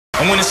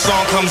when the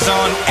song comes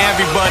on,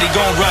 everybody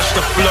gon' rush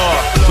the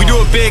floor. We do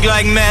it big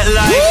like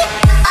MetLife.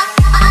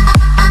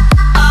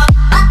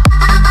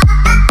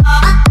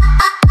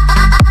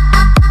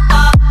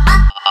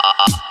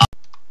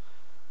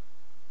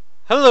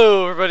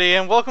 Hello everybody,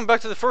 and welcome back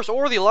to the first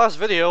or the last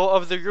video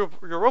of the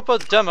Europa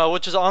demo,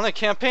 which is on the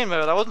campaign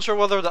mode. I wasn't sure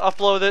whether to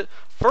upload it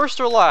first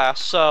or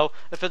last, so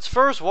if it's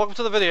first, welcome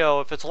to the video.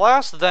 If it's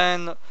last,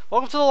 then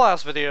welcome to the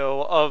last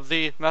video of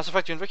the Mass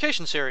Effect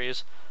Unification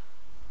series.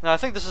 Now I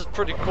think this is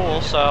pretty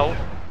cool, so...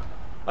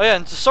 Oh yeah,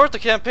 and to start the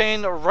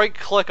campaign,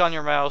 right-click on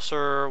your mouse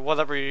or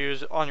whatever you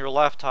use on your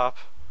laptop.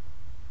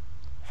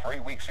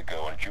 3 weeks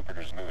ago on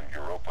Jupiter's moon,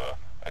 Europa,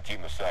 a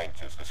team of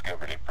scientists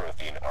discovered a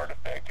Prothean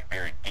artifact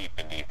buried deep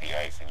beneath the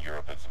ice in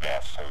Europa's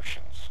vast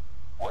oceans.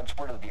 Once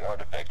word of the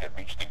artifact had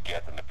reached the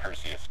Geth and the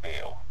Perseus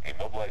Vale, they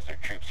mobilized their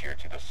troops here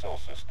to the Sol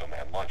system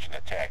and launched an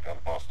attack on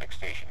Vostok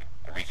Station,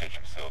 the research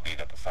facility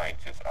that the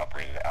scientists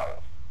operated out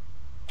of.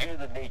 Due to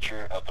the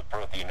nature of the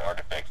Prothean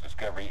artifact's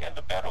discovery and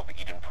the Battle of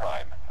Eden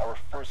Prime, our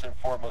first and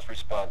foremost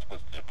response was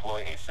to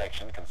deploy a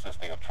section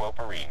consisting of 12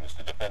 Marines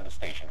to defend the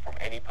station from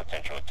any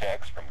potential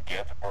attacks from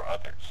Geth or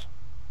others.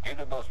 Due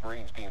to most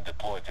Marines being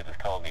deployed to the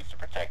colonies to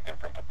protect them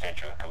from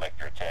potential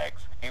collector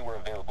attacks, few were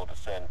available to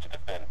send to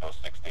defend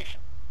Vostok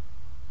Station.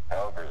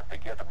 However, the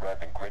Geth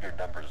arrived in greater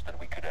numbers than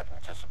we could have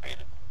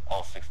anticipated.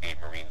 All 68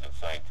 Marines and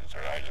scientists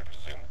are either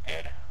presumed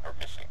dead or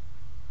missing.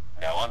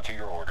 Now on to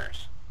your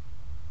orders.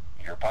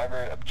 Your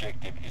primary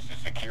objective is to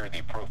secure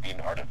the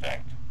Prothean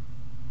artifact.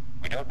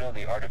 We don't know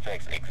the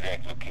artifact's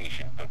exact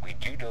location, but we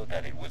do know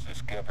that it was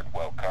discovered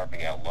while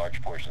carving out large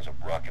portions of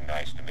rock and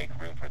ice to make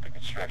room for the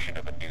construction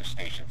of a new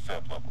station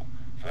sublevel,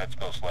 so that's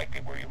most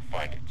likely where you'll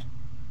find it.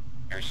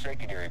 Your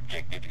secondary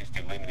objective is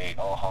to eliminate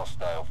all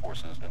hostile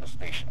forces in the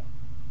station.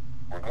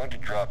 We're going to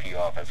drop you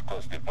off as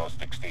close to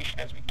Vostok Station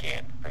as we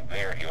can. From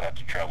there, you'll have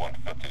to travel on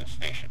foot to the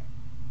station.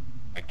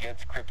 The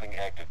Geth's crippling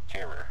act of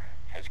terror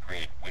has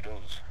created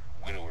widows,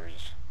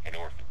 widowers, and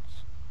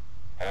orphans.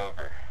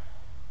 However,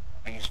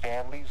 these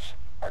families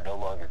are no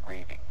longer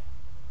grieving.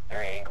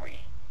 They're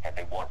angry, and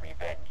they want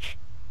revenge.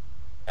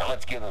 Now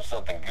let's give them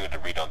something good to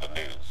read on the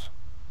news.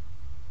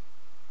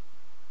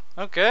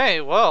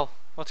 Okay, well,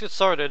 let's get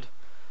started.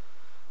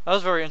 That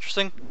was very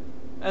interesting.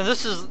 And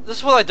this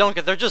is what I don't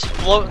get. They're just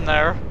floating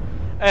there,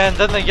 and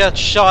then they get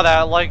shot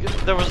at like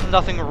there was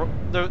nothing.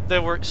 They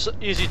were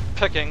easy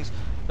pickings.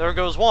 There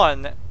goes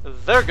one.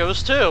 There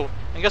goes two.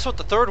 And guess what?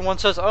 The third one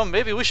says, "Oh,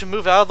 maybe we should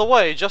move out of the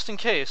way just in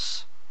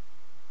case."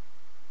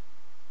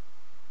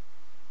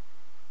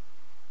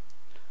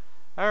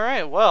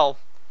 Alright, well,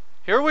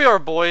 here we are,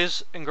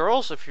 boys and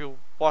girls, if you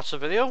watch the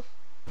video.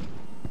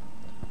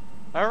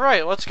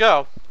 Alright, let's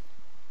go.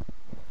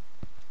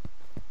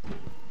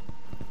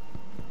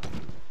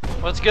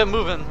 Let's get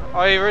moving.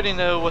 I already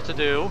know what to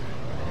do.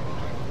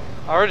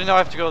 I already know I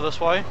have to go this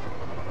way.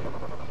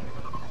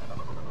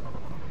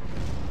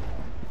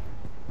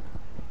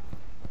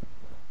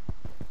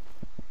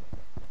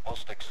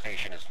 Vostok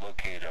Station is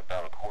located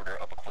about a quarter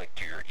of a click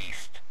to your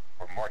east.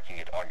 We're marking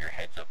it on your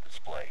heads-up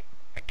display.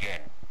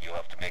 Again, you'll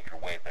have to make your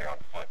way there on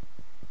foot.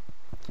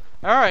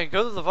 Alright,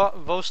 go to the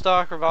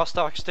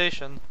Vostok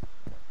Station.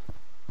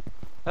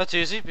 That's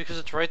easy because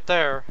it's right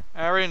there.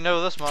 I already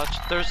know this much.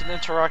 There's an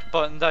interact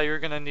button that you're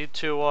gonna need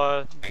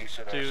to Based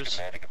on our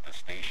schematic of the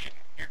station,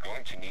 you're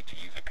going to need to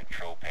use a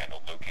control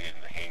panel located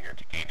in the hangar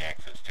to gain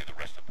access to the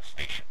rest of the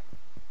station.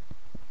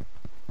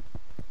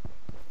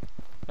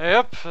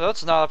 Yep,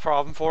 that's not a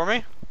problem for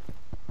me.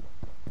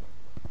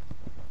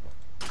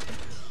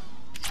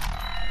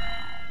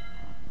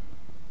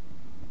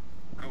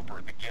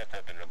 The Geth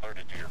have been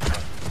alerted to your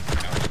presence.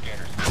 Our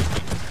scanners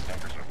indicate that your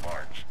numbers are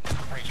large.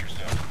 Brace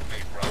yourself.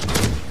 They run.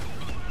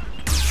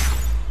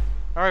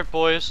 Alright,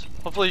 boys.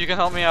 Hopefully you can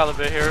help me out a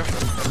bit here.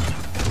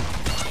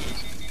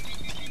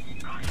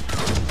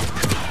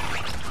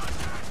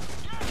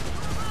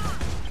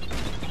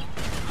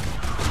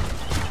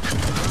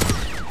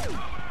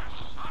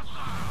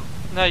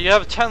 Now, you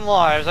have 10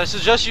 lives. I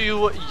suggest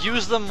you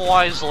use them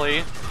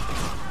wisely.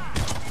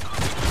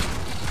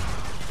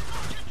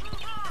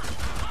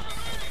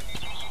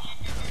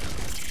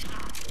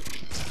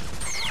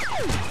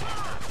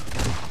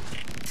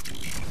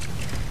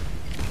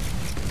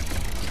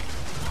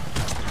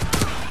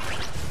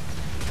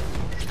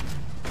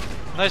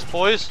 Nice,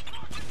 boys.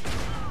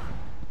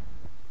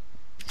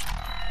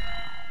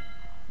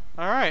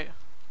 Alright.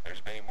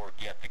 There's many more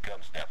Geth to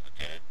come, Staff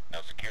Lieutenant.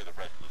 Now secure the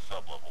rest of the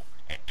sublevel,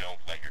 and don't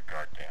let your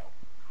guard down.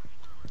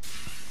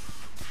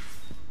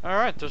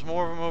 Alright, there's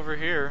more of them over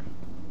here.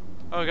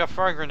 Oh, we got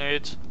frag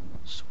grenades.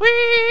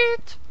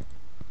 Sweet!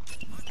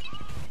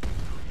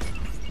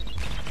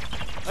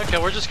 Okay,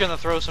 we're just gonna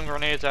throw some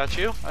grenades at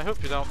you. I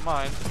hope you don't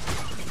mind.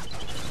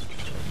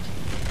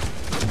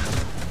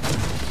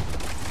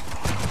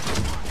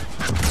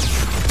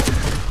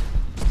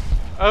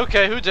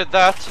 Okay, who did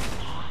that?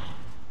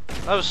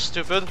 That was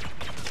stupid.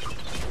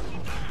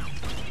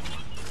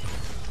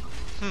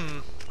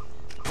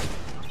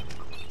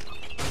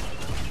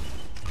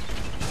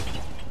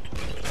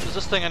 Is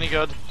this thing any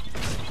good?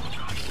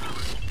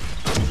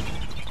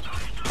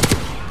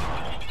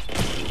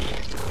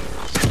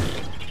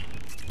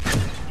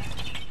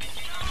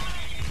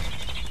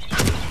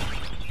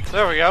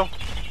 There we go.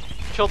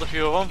 Killed a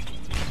few of them.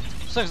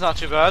 This thing's not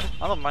too bad.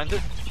 I don't mind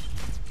it.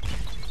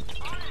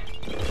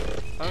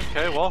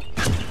 Okay, well.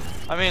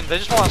 I mean, they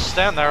just want to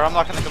stand there. I'm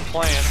not going to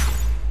complain.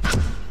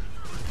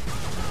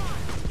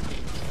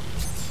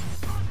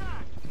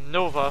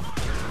 Nova.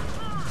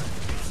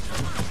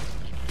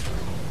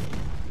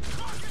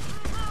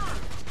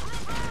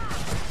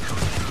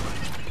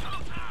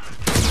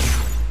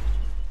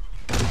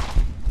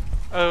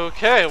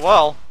 Okay,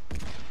 well.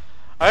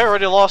 I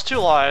already lost 2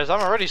 lives. I'm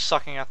already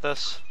sucking at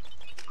this.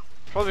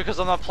 Probably because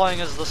I'm not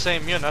playing as the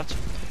same unit.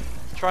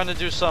 Trying to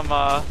do some,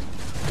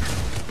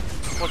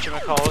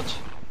 whatchamacallit.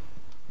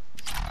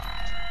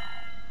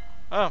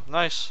 Oh,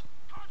 nice.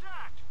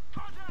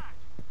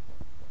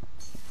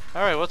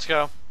 Alright, let's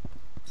go.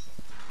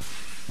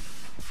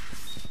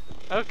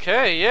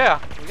 Okay,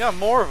 yeah. We got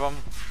more of them.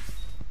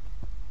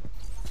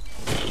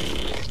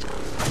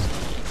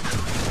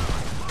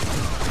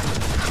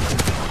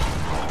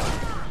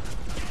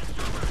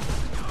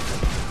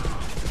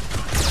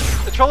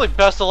 It's probably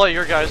best to let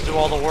your guys do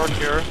all the work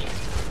here,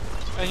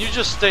 and you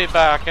just stay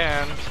back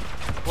and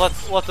let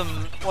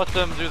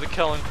them do the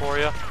killing for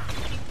you.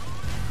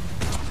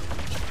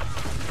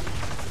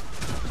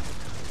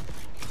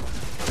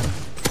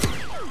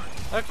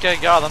 Okay,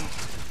 got him.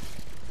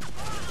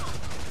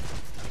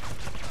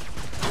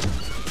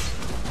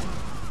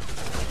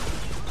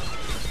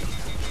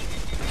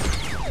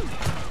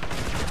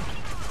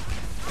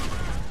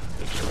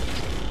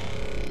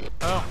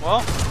 Oh,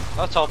 well,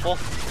 that's helpful.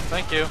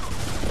 Thank you.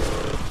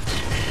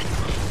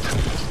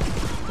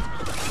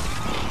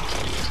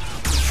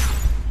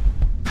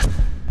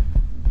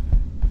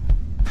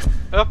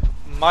 Yep,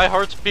 my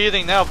heart's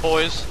beating now,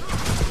 boys.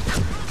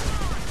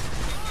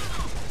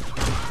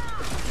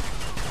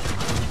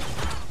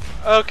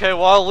 Okay,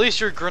 well, at least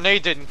your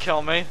grenade didn't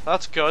kill me.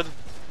 That's good.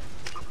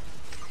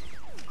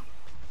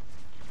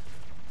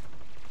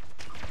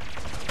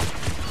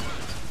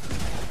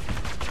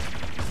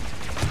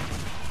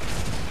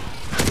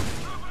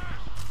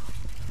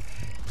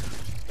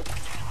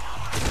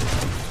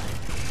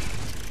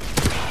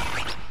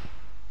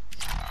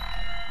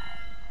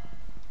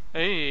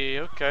 Hey,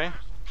 okay.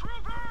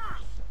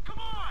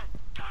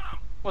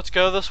 Let's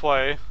go this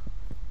way.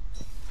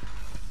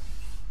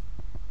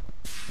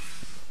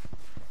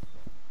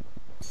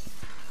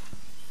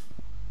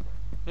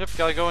 Yep,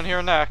 gotta go in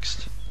here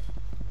next.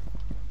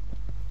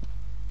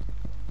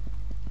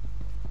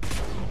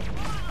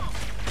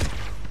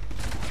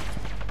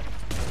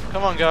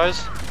 Come on,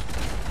 guys.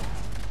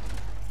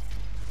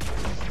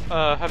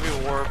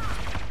 Heavy warp.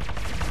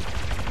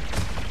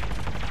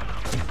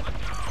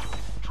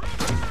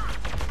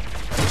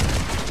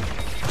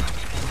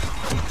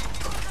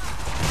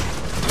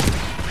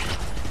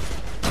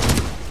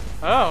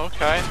 Oh,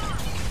 okay.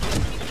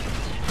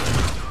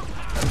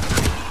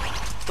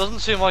 Doesn't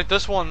seem like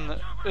this one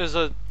is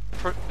a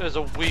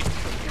weak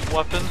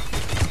weapon.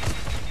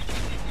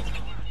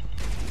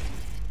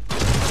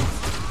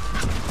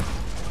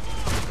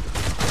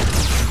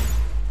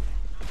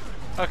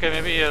 Okay,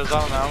 maybe he is. I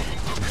don't know.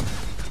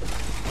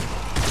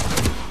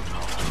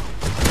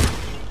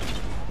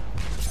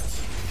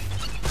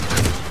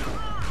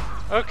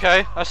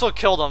 Okay, I still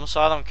killed him,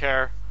 so I don't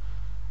care.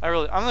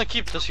 I'm gonna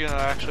keep this unit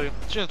actually.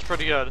 This unit's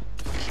pretty good.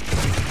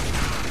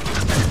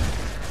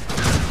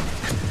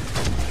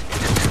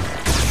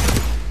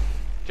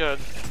 Good.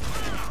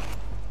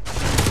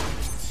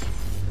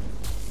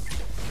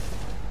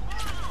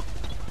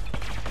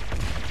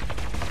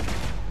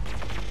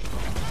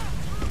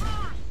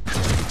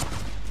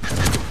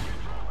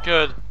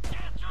 Good.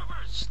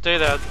 Stay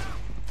dead.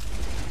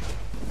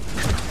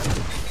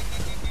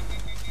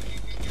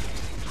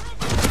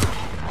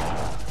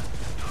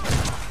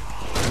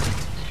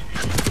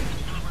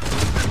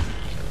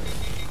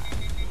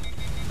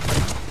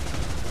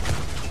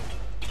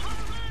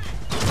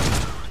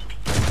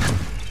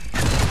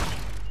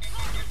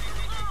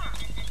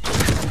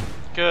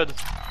 Good.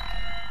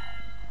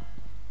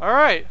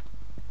 Alright.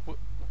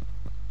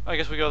 I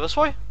guess we go this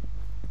way?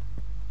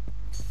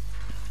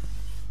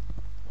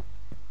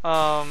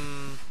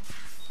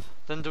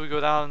 Then do we go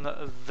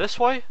down this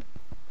way?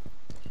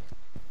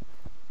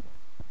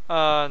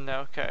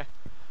 No, okay.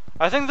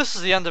 I think this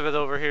is the end of it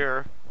over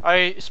here.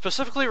 I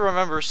specifically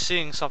remember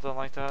seeing something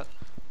like that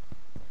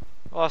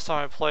last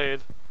time I played.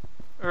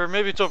 Or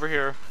maybe it's over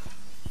here.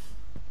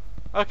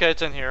 Okay,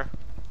 it's in here.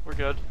 We're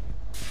good.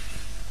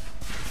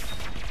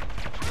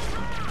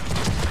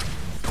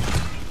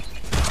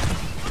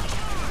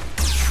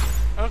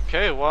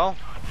 Okay, well.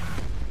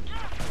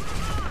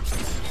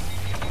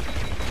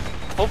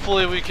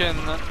 Hopefully we can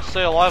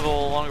stay alive a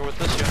little longer with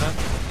this unit.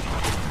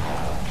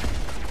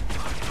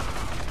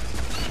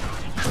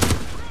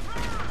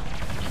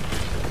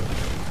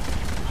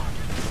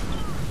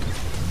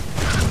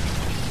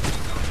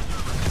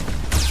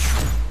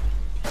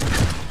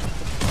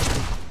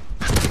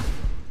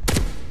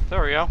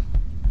 There we go.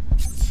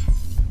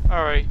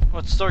 Alright,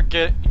 let's start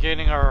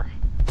gaining our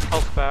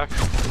health back.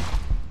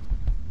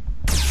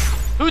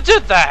 Who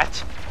did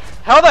that?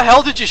 How the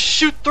hell did you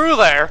shoot through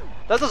there?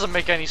 That doesn't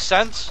make any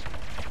sense.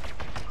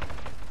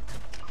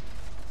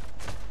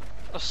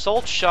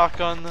 assault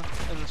shotgun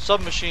and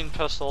submachine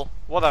pistol.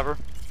 Whatever.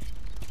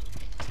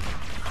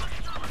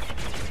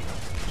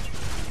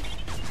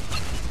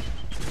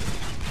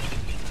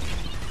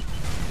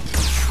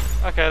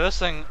 Okay, this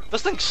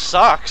thing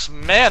sucks.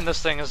 Man,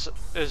 this thing is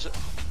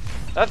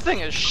that thing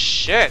is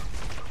shit.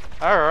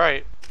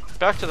 Alright,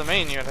 back to the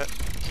main unit.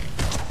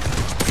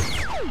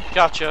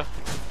 Gotcha.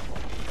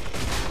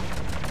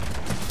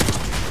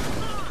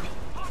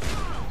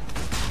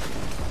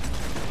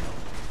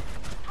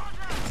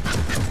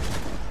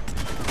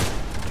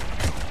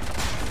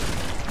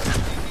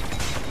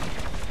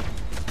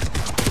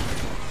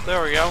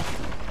 There we go.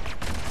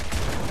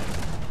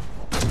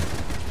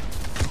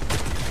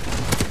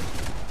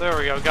 There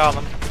we go, got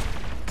him.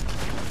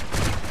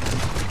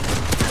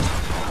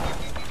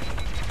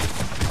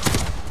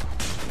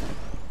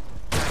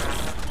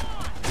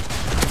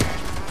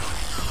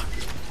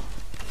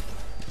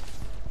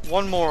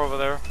 One more over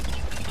there.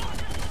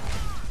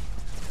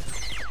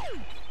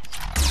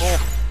 Cool.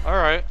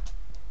 Alright.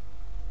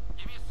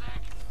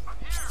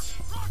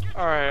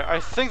 Alright, I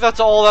think that's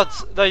all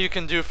that you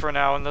can do for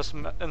now in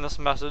this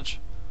message.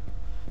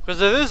 Because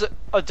it is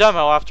a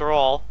demo after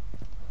all.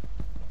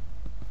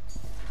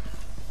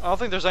 I don't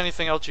think there's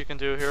anything else you can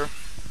do here.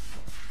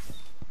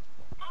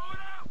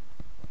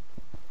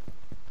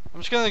 I'm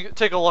just gonna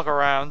take a look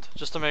around,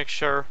 just to make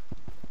sure.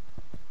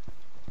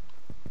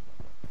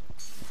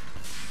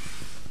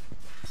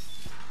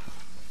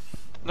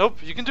 Nope,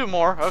 you can do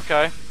more,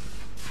 okay.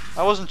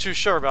 I wasn't too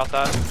sure about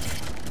that.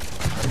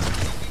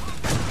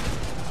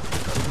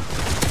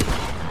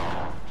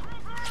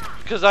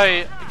 Because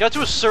I got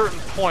to a certain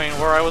point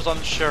where I was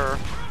unsure.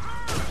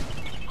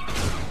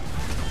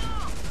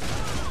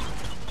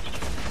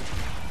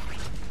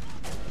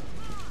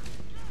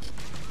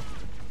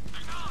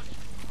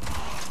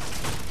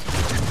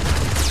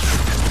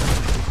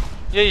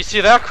 Yeah, you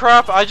see that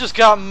crap? I just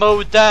got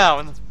mowed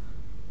down.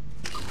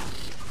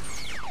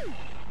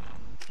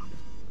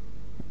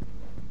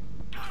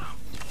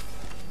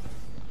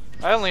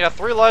 I only got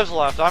 3 lives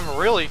left. I'm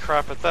really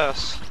crap at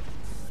this.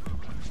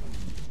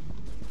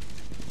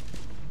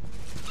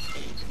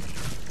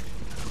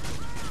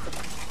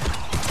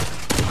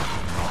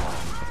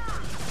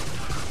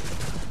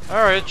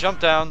 Alright, jump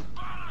down.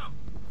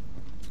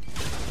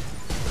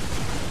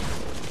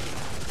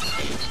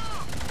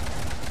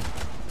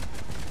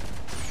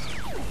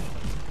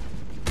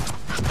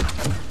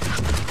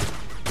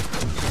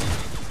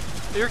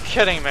 You're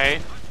kidding me.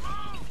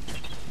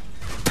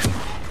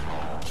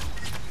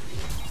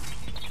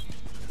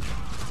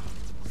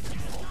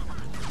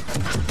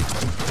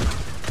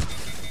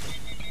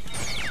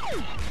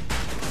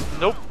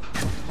 Nope.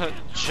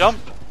 Jump.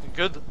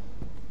 Good.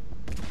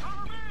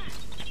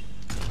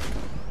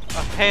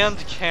 A hand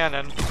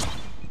cannon.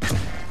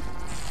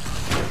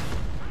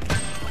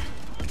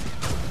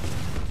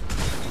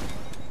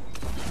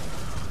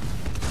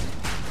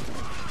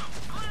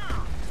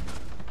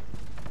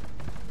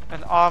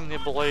 An Omni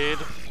Blade.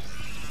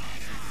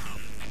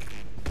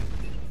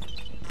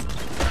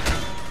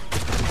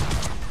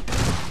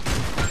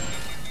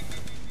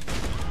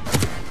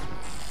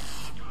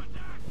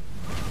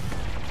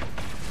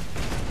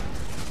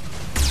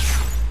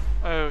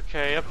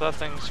 Okay, yep, that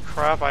thing's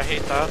crap. I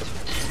hate that.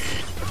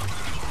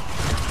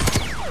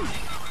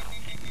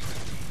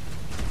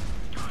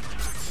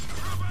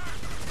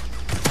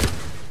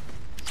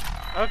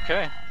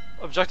 Okay,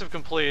 objective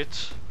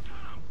complete.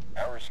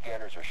 Our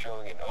scanners are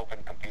showing an open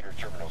computer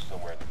terminal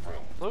somewhere in the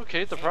room.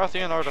 Locate the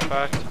Prothean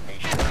artifact.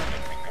 Information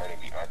regarding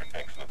the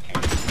artifact's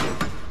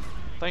location.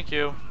 Thank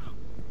you.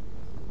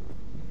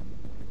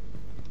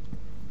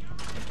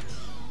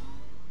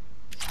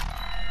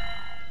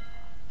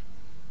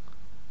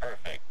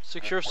 Perfect.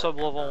 Secure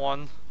sub-level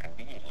 1.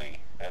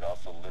 Conveniently, that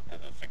also lifted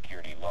the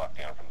security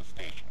lockdown from the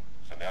station.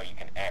 So now you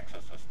can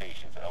access the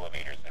station's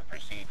elevators and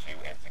proceed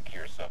to and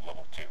secure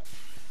sub-level 2.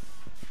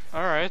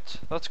 Alright,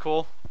 that's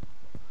cool.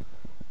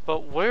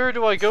 But where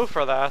do I go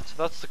for that?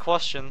 That's the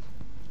question.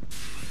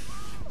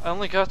 I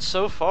only got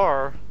so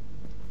far.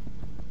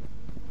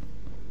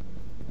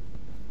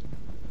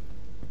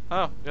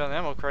 Oh, got an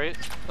ammo crate.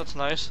 That's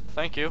nice.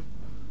 Thank you.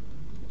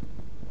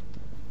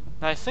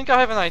 Now I think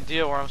I have an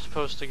idea where I'm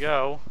supposed to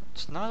go.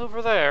 It's not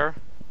over there.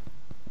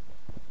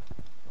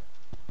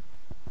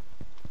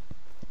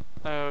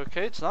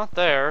 Okay, it's not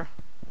there.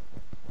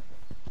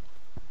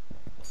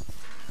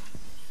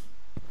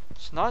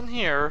 It's not in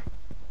here.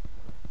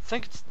 I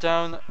think it's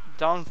down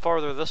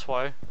farther this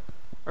way.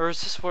 Or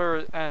is this where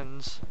it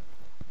ends?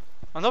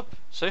 Oh, nope.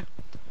 See?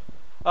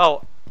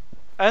 Oh.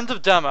 End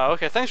of demo.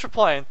 Okay, thanks for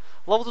playing.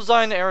 Level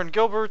design, Aaron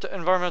Gilbert.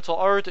 Environmental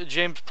art,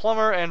 James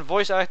Plummer. And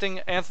voice acting,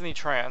 Anthony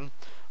Tran.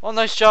 Well,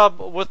 nice job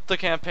with the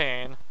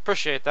campaign.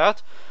 Appreciate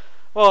that.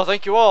 Well,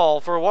 thank you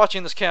all for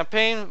watching this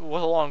campaign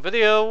with a long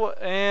video.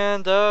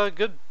 And,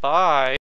 goodbye.